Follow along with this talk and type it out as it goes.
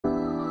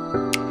Hi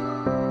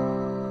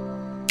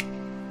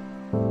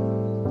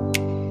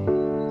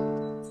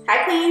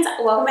queens,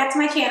 welcome back to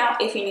my channel.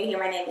 If you're new here,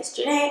 my name is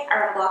Janae. I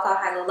run a blog called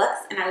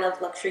Highlowluxxe and I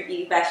love luxury,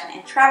 beauty, fashion,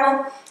 and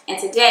travel. And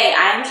today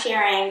I am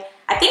sharing,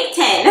 I think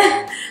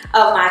 10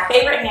 of my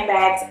favorite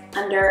handbags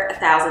under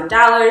 $1,000.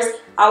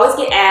 I always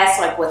get asked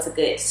like what's a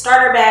good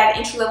starter bag,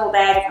 entry-level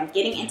bag if I'm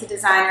getting into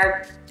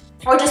designer,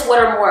 or just what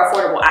are more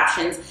affordable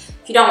options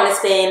if you don't want to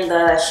spend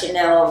the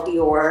Chanel,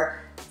 Dior,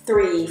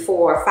 $3,000,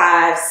 $4,000,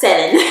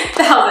 $5,000,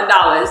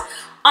 $7,000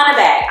 on a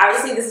bag.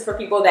 Obviously, this is for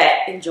people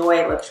that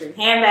enjoy luxury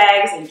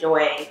handbags,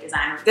 enjoy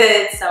designer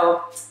goods,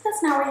 so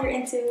that's not what you're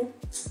into.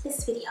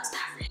 This video's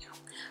not for you.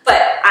 But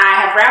I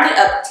have rounded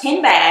up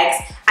 10 bags.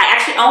 I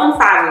actually own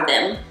 5 of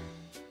them.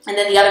 And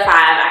then the other 5,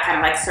 I kind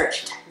of like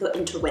searched the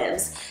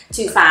interwebs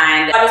to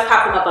find. I'll just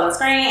pop them up on the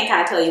screen and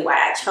kind of tell you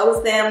why I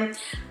chose them.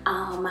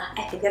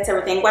 I think that's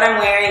everything. What I'm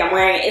wearing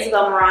an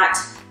Isabel Marant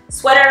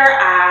sweater.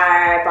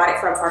 I bought it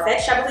from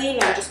Farfetch, I believe,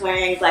 and I'm just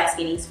wearing black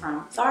skinnies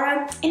from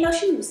Zara and no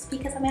shoes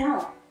because I'm at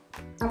home.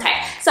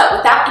 Okay, so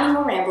without any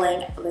more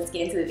rambling, let's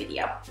get into the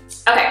video.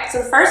 Okay, so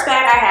the first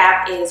bag I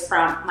have is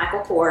from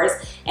Michael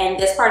Kors, and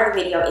this part of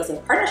the video is in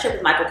partnership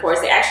with Michael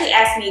Kors. They actually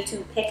asked me to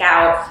pick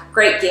out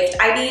great gift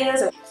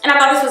ideas, and I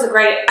thought this was a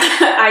great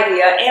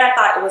idea, and I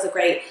thought it was a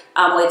great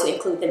way to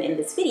include them in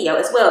this video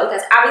as well,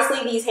 because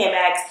obviously these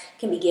handbags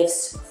can be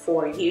gifts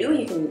for you.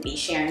 You can be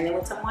sharing them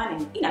with someone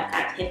and, you know,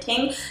 kind of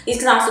hinting. These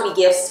can also be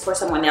gifts for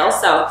someone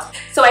else.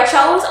 So I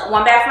chose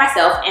one bag for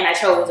myself, and I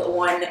chose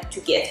one to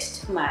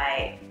gift to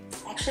my,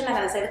 actually I'm not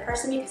gonna say the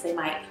person because they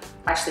might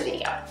watch the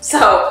video.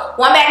 So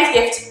one bag is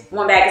gift,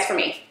 one bag is for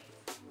me.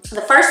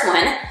 The first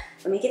one,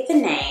 let me get the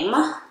name.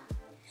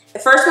 The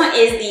first one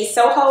is the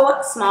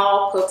Soho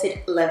Small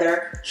Quilted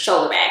Leather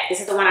Shoulder Bag. This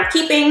is the one I'm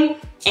keeping,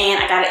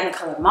 and I got it in the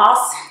color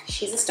Moss.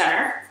 She's a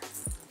stunner.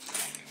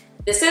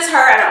 This is her.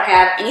 I don't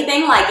have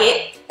anything like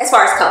it as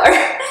far as color.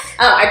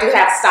 I do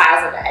have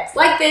styles of bags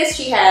like this.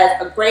 She has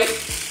a great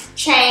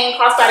chain,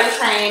 crossbody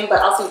chain, but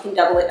also you can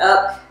double it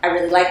up. I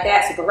really like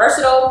that, super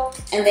versatile.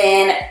 And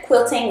then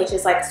quilting, which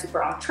is like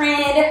super on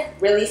trend,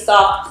 really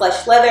soft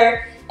plush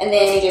leather. And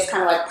then you just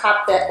kind of like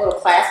pop that little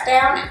clasp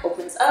down and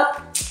opens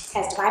up.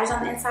 Has dividers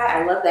on the inside,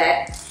 I love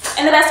that.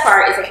 And the best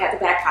part is it has a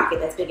back pocket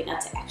that's big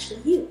enough to actually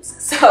use.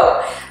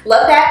 So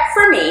love that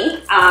for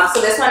me.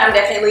 So this one I'm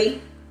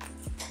definitely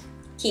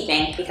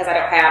keeping because I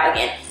don't have,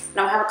 again, I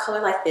don't have a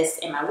color like this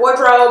in my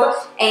wardrobe.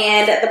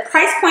 And the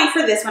price point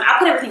for this one, I'll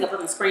put everything up on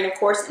the screen, of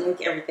course, and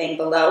link everything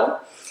below.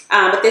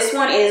 But this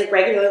one is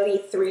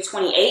regularly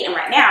 $328, and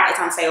right now it's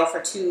on sale for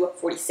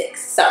 $246.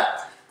 So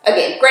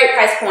again, great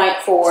price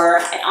point for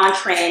an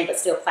on-trend but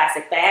still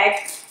classic bag.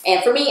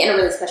 And for me, in a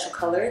really special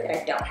color that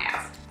I don't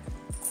have.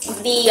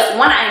 The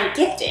one I'm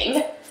gifting,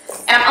 and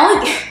I'm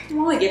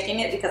only gifting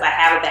it because I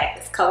have a bag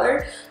this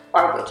color,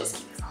 or I would just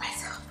keep it for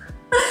myself.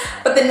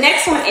 But the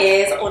next one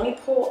is, let me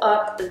pull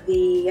up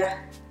the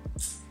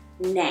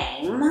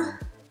name.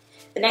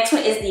 The next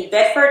one is the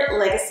Bedford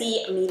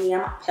Legacy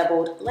Medium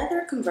Pebbled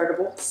Leather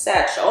Convertible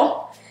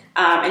Satchel.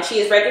 And she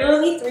is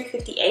regularly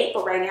 $358,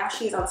 but right now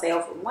she's on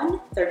sale for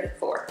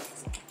 $134.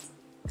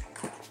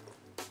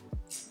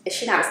 Is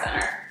she not a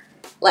stunner?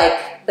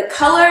 Like the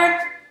color,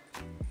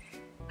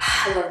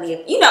 I love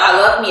me, you know, I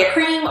love me a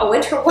cream, a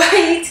winter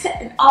white,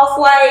 an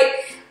off-white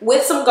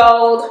with some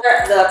gold.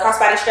 The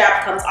crossbody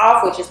strap comes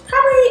off, which is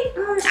probably,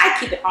 I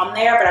keep it on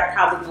there, but I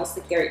probably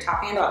mostly carry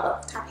top handle. I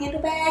love the top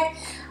handle bag.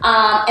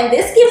 And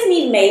this gives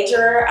me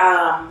major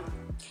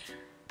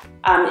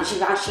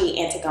Givenchy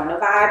Antigona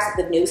vibes.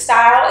 The new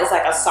style is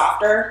like a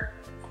softer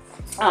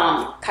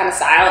kind of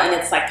style, and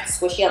it's like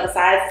swishy on the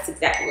sides. It's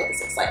exactly what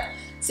this looks like.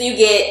 So you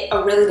get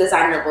a really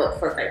designer look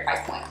for a great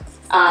price point.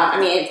 I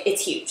mean,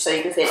 it's huge, so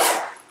you can fit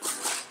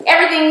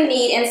everything you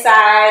need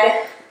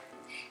inside.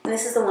 And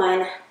this is the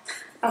one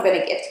I'm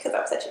gonna gift because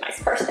I'm such a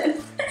nice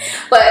person.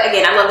 But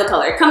again, I love the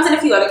color. It comes in a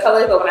few other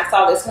colors, but when I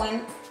saw this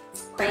one,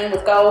 cream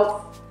with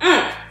gold,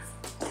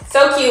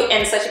 so cute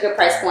and such a good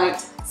price point.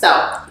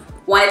 So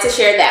wanted to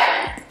share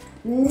that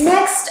one.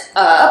 Next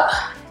up,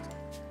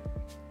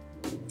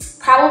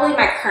 probably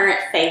my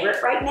current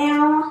favorite right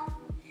now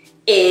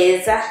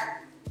is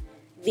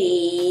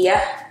the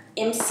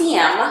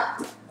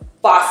MCM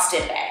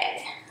Boston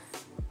bag.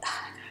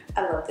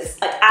 I love this.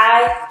 Like,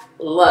 I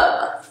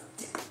love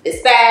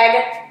this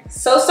bag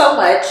so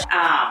much.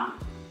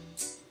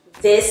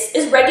 This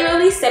is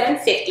regularly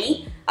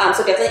 $750,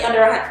 so definitely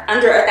under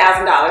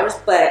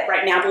 $1,000. But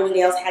right now,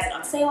 Bloomingdale's has it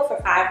on sale for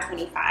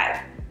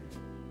 $525.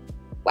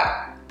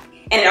 Wow.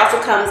 And it also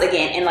comes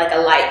again in like a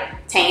light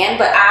tan,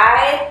 but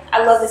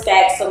I love this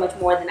bag so much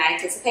more than I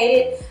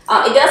anticipated.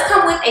 It does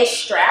come with a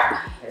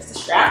strap. Here's the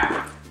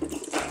strap.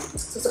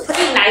 So it's a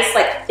pretty nice,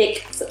 like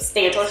thick,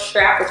 substantial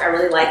strap, which I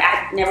really like.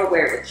 I never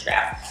wear it with a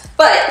strap,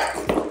 but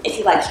if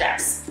you like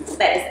straps,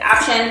 that is the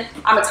option.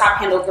 I'm a top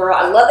handle girl.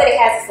 I love that it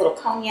has this little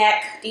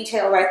cognac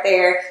detail right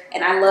there,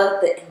 and I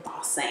love the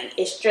embossing.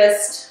 It's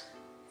just,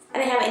 I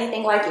didn't have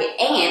anything like it.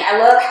 And I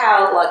love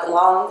how like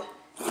long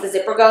the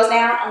zipper goes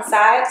down on the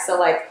side. So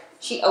like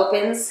she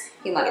opens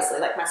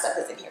humongously, like my stuff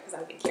is in here because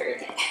I've been carrying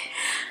it.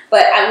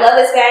 But I love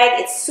this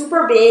bag. It's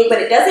super big,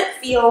 but it doesn't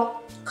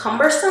feel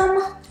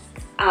cumbersome.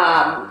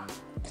 And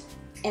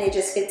it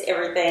just fits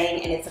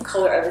everything, and it's the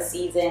color of the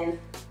season.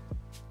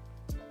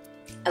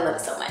 I love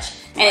it so much.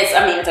 And it's,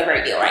 I mean, it's a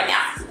great deal right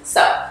now.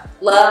 So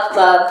love,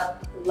 love,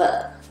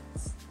 love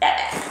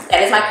that bag.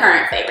 That is my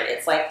current favorite.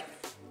 It's like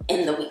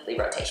in the weekly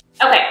rotation.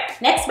 Okay,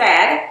 next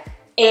bag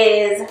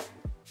is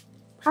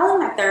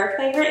probably my third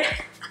favorite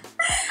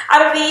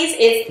out of these.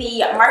 Is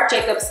the Marc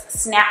Jacobs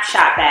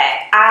Snapshot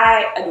bag.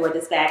 I adore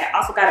this bag. I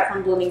also got it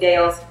from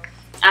Bloomingdale's.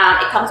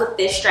 It comes with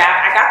this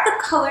strap. I got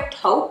the color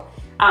taupe,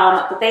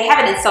 but they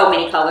have it in so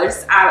many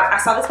colors. I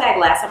saw this bag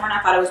last summer and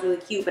I thought it was really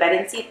cute, but I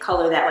didn't see a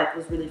color that like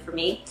was really for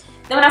me.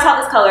 Then when I saw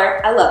this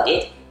color, I loved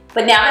it.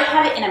 But now they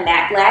have it in a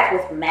matte black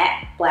with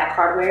matte black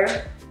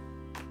hardware.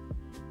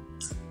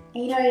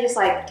 And you know, you're just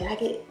like, did I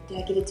get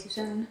it too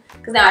soon?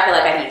 Because now I feel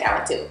like I need that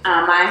one too.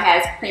 Mine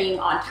has cream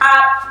on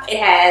top. It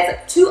has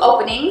 2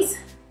 openings,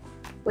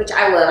 which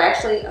I love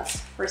actually. Oh,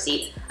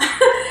 receipts.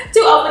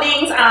 2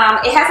 openings.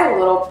 It has a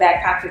little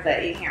back pocket,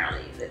 but you can't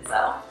really use it.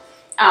 So,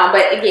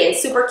 but again,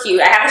 super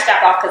cute. I have the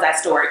strap off because I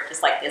store it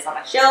just like this on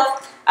my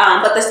shelf.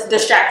 But the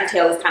strap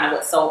detail is kind of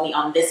what sold me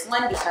on this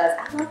one because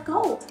I love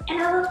gold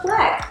and I love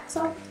black.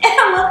 So, and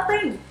I love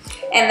cream.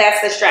 And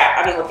that's the strap.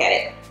 I mean, look at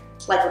it.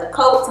 Like with a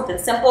coat, something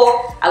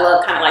simple. I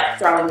love kind of like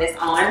throwing this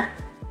on.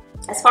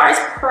 As far as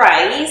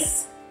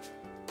price,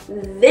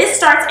 this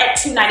starts at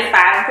 $295.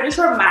 I'm pretty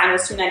sure mine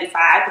was $295,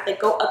 but they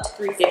go up to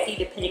 $350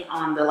 depending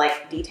on the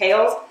like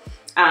details.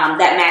 That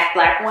matte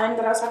black one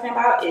that I was talking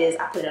about is,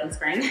 I put it on the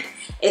screen,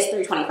 is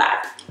 $325.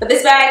 But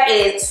this bag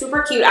is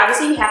super cute.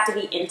 Obviously you have to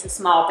be into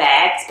small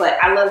bags, but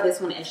I love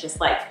this one. It's just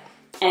like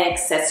an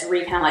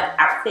accessory, kind of like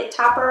outfit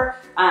topper.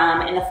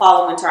 In the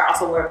fall and winter, I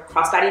also wear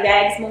crossbody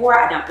bags more.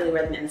 I don't really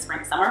wear them in the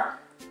spring, summer.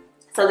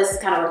 So this is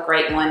kind of a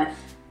great one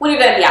when you're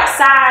gonna be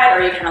outside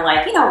or you're kind of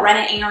like, you know,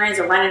 running errands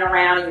or running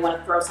around and you want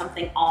to throw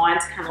something on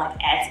to kind of like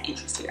add some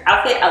interest to your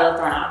outfit. I love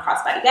throwing on a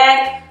crossbody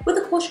bag with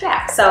a cool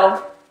strap.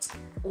 So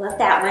love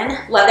that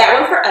one. Love that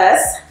one for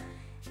us.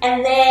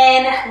 And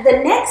then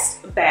the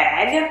next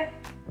bag,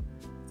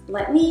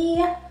 let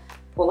me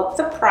pull up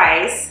the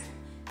price.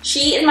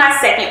 She is my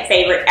second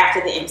favorite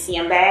after the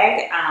MCM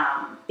bag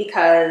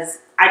because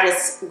I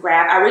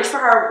reach for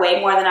her way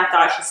more than I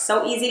thought. She's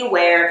so easy to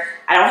wear.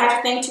 I don't have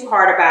to think too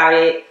hard about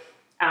it.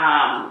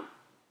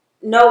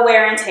 No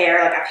wear and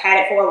tear. Like I've had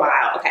it for a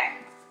while. Okay,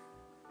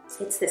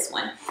 it's this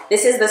one.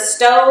 This is the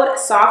Stowed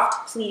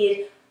Soft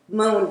Pleated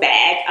Moon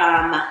bag.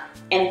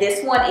 And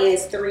this one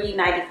is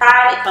 $395.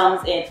 It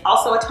comes in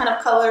also a ton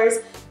of colors.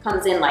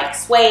 Comes in like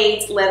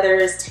suede,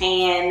 leathers,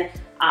 tan,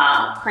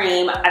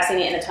 cream. I've seen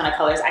it in a ton of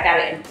colors. I got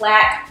it in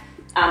black.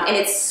 And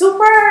it's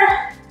super,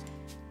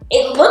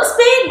 it looks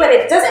big, but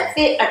it doesn't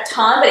fit a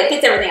ton, but it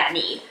fits everything I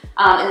need.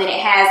 And then it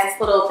has this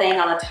little thing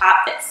on the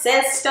top that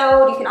says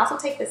Stowed. You can also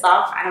take this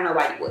off. I don't know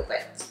why you would,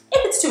 but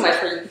if it's too much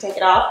for you, you can take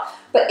it off.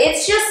 But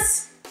it's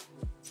just,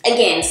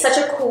 again, such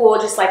a cool,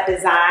 just like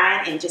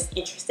design and just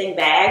interesting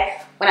bag.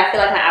 When I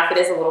feel like my outfit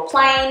is a little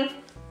plain,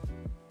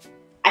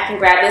 I can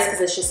grab this because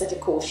it's just such a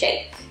cool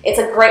shape. It's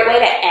a great way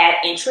to add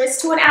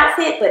interest to an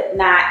outfit, but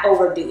not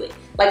overdo it.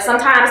 Like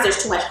sometimes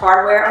there's too much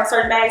hardware on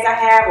certain bags I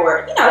have,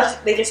 or you know,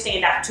 they just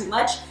stand out too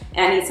much,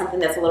 and I need something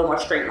that's a little more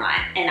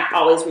streamlined. And I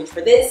always reach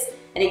for this.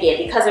 And again,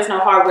 because there's no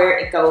hardware,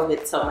 it goes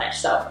with so much.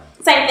 So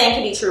same thing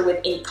can be true with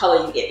any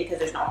color you get because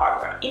there's no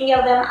hardware on any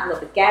of them. I love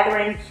the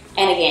Gathering.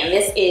 And again,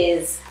 this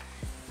is,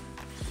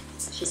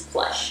 she's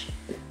plush.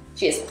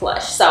 She is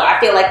plush. So I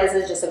feel like this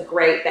is just a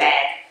great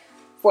bag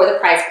for the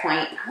price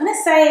point. I want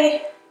to say,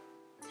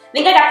 I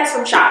think I got this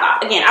from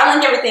Shopbop. Again, I'll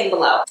link everything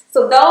below.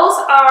 So those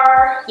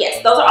are,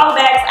 yes, those are all the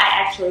bags I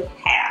actually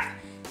have.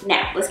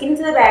 Now, let's get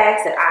into the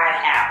bags that I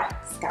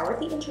have scoured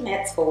the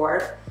internets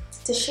for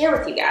to share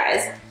with you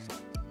guys.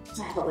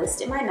 I have a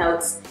list in my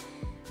notes.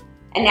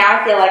 And now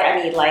I feel like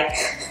I need like,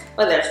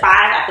 well, there's 5,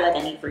 I feel like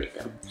I need 3 of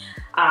them.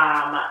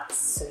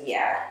 So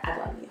yeah, I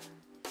love you.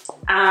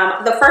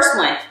 The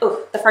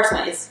first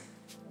one is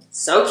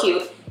so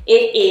cute.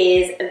 It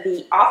is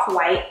the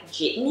Off-White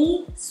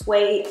Jitney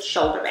Suede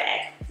Shoulder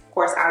Bag. Of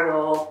course, I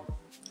will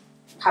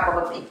pop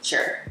up a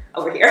picture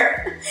over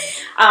here.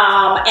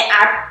 And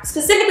I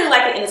specifically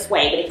like it in a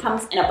suede, but it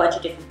comes in a bunch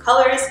of different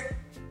colors.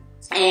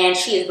 And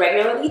she is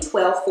regularly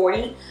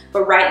 $12.40,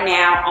 but right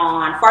now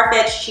on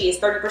Farfetch, she is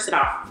 30%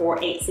 off for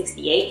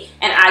 $8.68.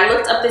 And I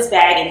looked up this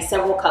bag in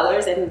several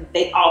colors and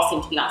they all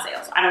seem to be on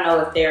sale. So I don't know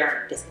if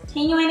they're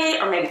discontinuing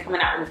it or maybe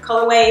coming out with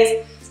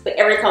colorways, but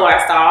every color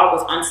I saw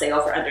was on sale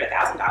for under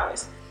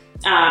 $1,000.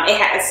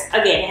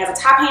 It has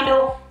a top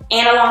handle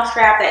and a long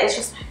strap. That is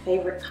just my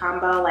favorite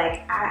combo.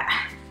 Like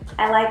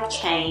I like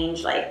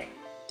change, like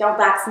don't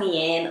box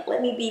me in,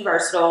 let me be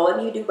versatile, let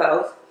me do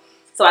both.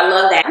 So I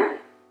love that.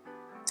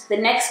 The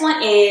next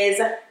one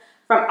is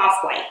from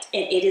Off-White,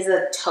 and it is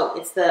a tote.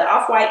 It's the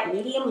Off-White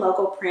medium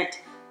logo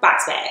print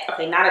box bag.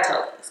 Okay, not a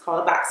tote, it's called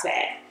a box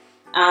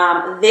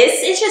bag.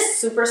 This is just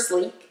super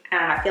sleek.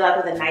 I feel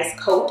like with a nice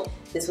coat,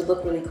 this would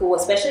look really cool,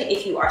 especially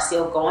if you are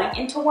still going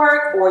into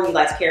work or you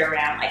like to carry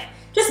around like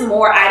just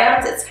more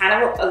items. It's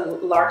kind of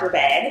a larger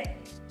bag.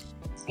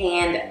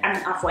 And I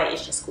mean, off-white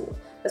is just cool.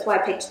 That's why I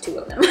picked 2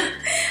 of them.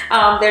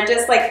 They're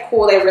just like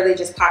cool. They really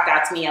just popped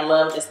out to me. I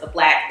love just the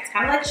black. It's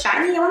kind of like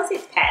shiny. I want to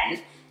say it's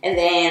patent. And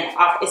then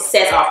it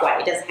says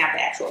off-white. It doesn't have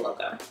the actual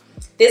logo.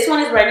 This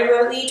one is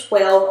regularly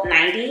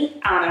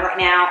 $12.90. And right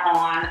now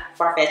on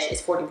Farfetch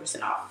is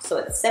 40% off. So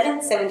it's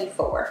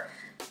 $7.74.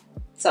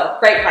 So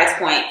great price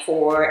point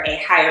for a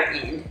higher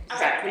end.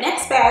 Okay. The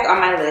next bag on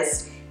my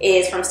list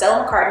is from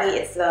Stella McCartney.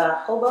 It's the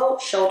Hobo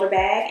shoulder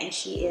bag and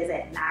she is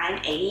at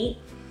 $9.80.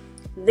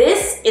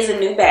 This is a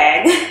new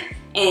bag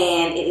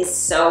and it is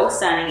so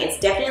stunning. It's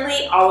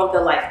definitely all of the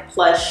like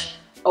plush,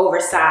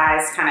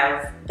 oversized kind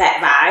of that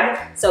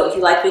vibe. So if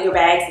you like bigger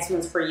bags, this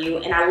one's for you.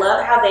 And I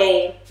love how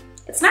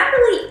it's not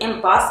really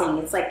embossing,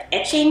 it's like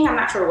etching. I'm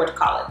not sure what to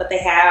call it, but they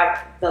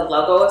have the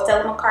logo of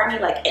Stella McCartney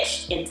like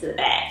etched into the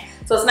bag.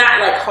 So it's not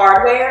like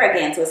hardware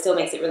again, so it still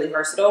makes it really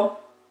versatile.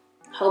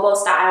 Hobo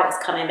style is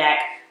coming back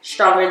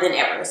stronger than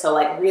ever. So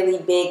like really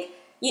big,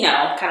 you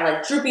know, kind of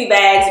like droopy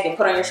bags you can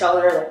put on your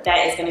shoulder. Like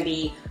that is gonna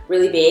be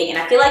really big. And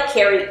I feel like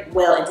carry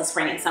well into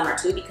spring and summer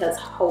too because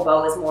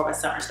Hobo is more of a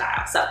summer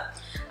style. So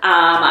also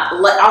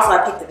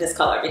I picked this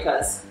color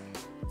because,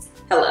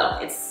 hello,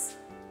 it's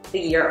the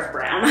year of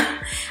brown.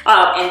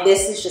 And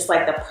this is just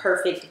like the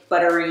perfect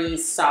buttery,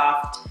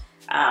 soft,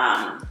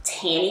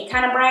 tanny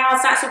kind of brown.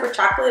 It's not super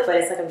chocolate, but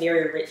it's like a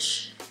very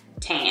rich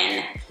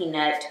tan,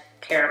 peanut,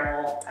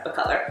 caramel type of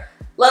color.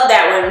 Love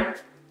that one.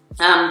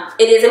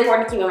 It is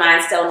important to keep in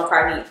mind Stella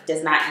McCartney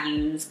does not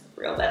use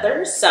real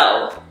leather.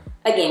 So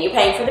again, you're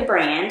paying for the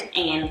brand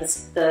and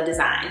the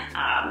design.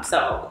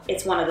 So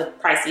it's one of the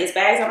priciest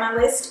bags on my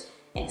list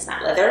and it's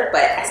not leather,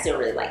 but I still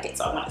really liked it,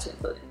 so I wanted to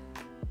include it.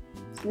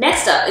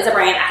 Next up is a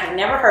brand I have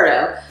never heard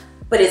of,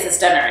 but it's a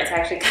stunner. It's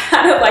actually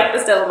kind of like the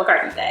Stella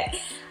McCartney bag.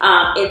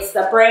 It's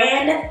the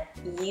brand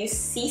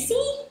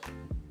Usisi,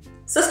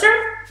 sister.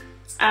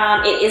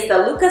 It is the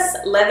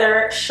Luxxe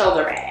leather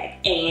shoulder bag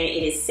and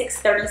it is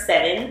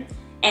 $6.37.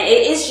 And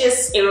it is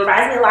just, it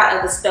reminds me a lot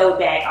of the stowed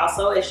bag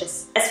also. It's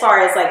just, as far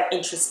as like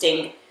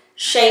interesting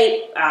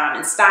shape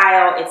and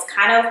style, it's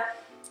kind of,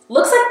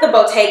 looks like the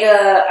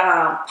Bottega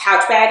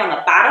pouch bag on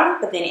the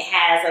bottom, but then it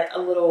has like a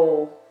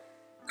little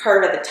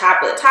curve at the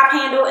top with a top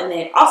handle, and then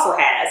it also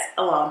has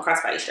a long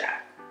crossbody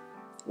strap.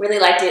 Really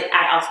liked it.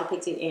 I also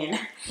picked it in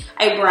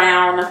a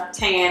brown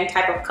tan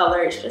type of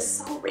color. It's just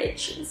so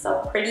rich and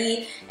so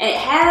pretty. And it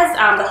has,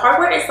 the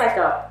hardware is like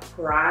a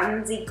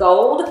bronzy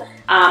gold,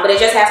 but it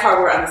just has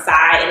hardware on the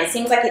side and it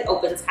seems like it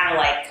opens kind of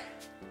like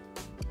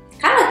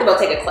the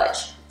Bottega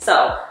clutch.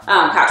 So,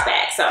 pouch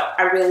bag. So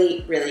I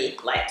really, really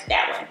liked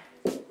that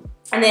one.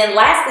 And then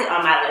lastly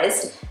on my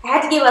list, I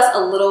had to give us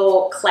a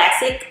little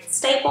classic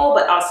staple,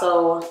 but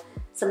also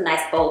some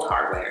nice bold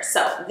hardware.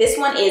 So this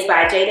one is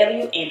by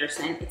J.W.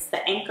 Anderson. It's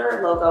the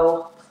Anchor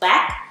logo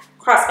plaque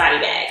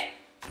crossbody bag.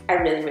 I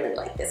really, really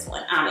like this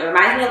one. It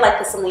reminds me of like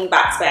the Celine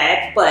box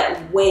bag,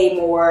 but way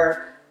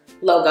more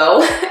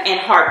logo and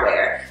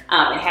hardware.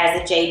 It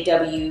has a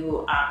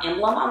J.W.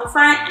 Emblem on the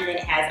front, and then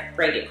it has a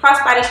braided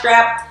crossbody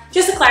strap.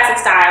 Just a classic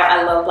style.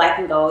 I love black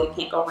and gold. You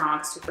can't go wrong.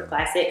 It's super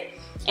classic.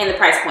 And the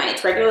price point,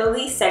 it's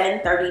regularly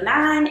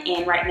 $7.39,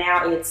 and right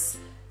now it's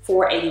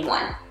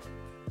 $4.81.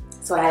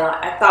 So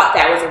I thought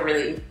that was a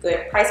really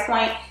good price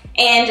point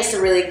and just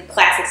a really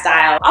classic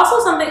style.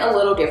 Also something a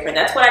little different.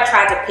 That's what I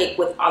tried to pick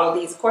with all of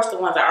these. Of course, the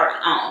ones I already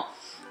own,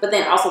 but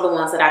then also the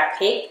ones that I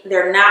picked,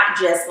 they're not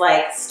just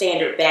like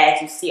standard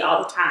bags you see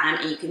all the time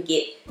and you can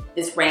get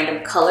this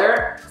random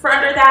color for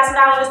under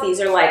 $1,000. These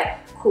are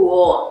like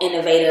cool,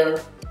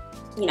 innovative,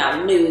 you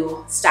know,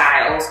 new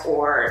styles,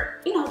 or,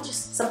 you know,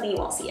 just something you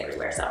won't see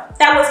everywhere. So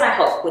that was my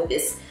hope with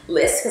this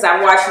list, because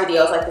I've watched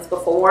videos like this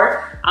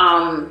before.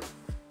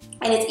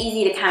 And it's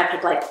easy to kind of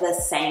pick like the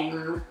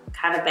same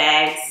kind of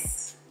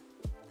bags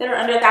that are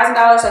under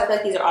 $1,000. So I feel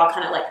like these are all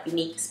kind of like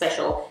unique,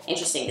 special,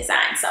 interesting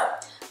designs. So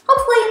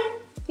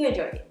hopefully you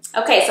enjoyed it.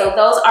 Okay, so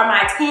those are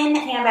my 10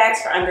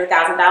 handbags for under $1,000.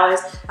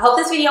 I hope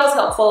this video was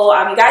helpful.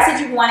 You guys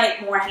said you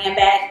wanted more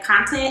handbag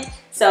content,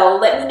 so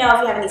let me know if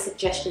you have any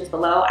suggestions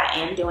below. I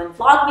am doing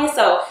Vlogmas,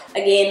 so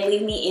again,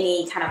 leave me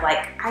any kind of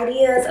like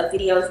ideas of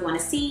videos you want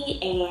to see,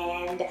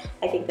 and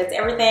I think that's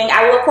everything.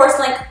 I will of course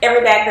link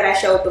every bag that I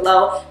showed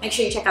below. Make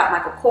sure you check out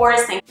Michael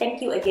Kors.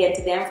 Thank you again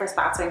to them for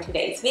sponsoring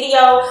today's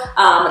video.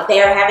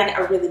 They are having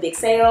a really big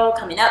sale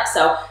coming up,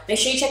 so make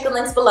sure you check the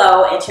links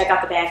below and check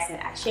out the bags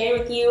that I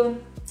shared with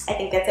you. I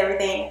think that's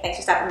everything. Thanks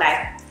for stopping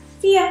by.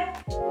 See ya.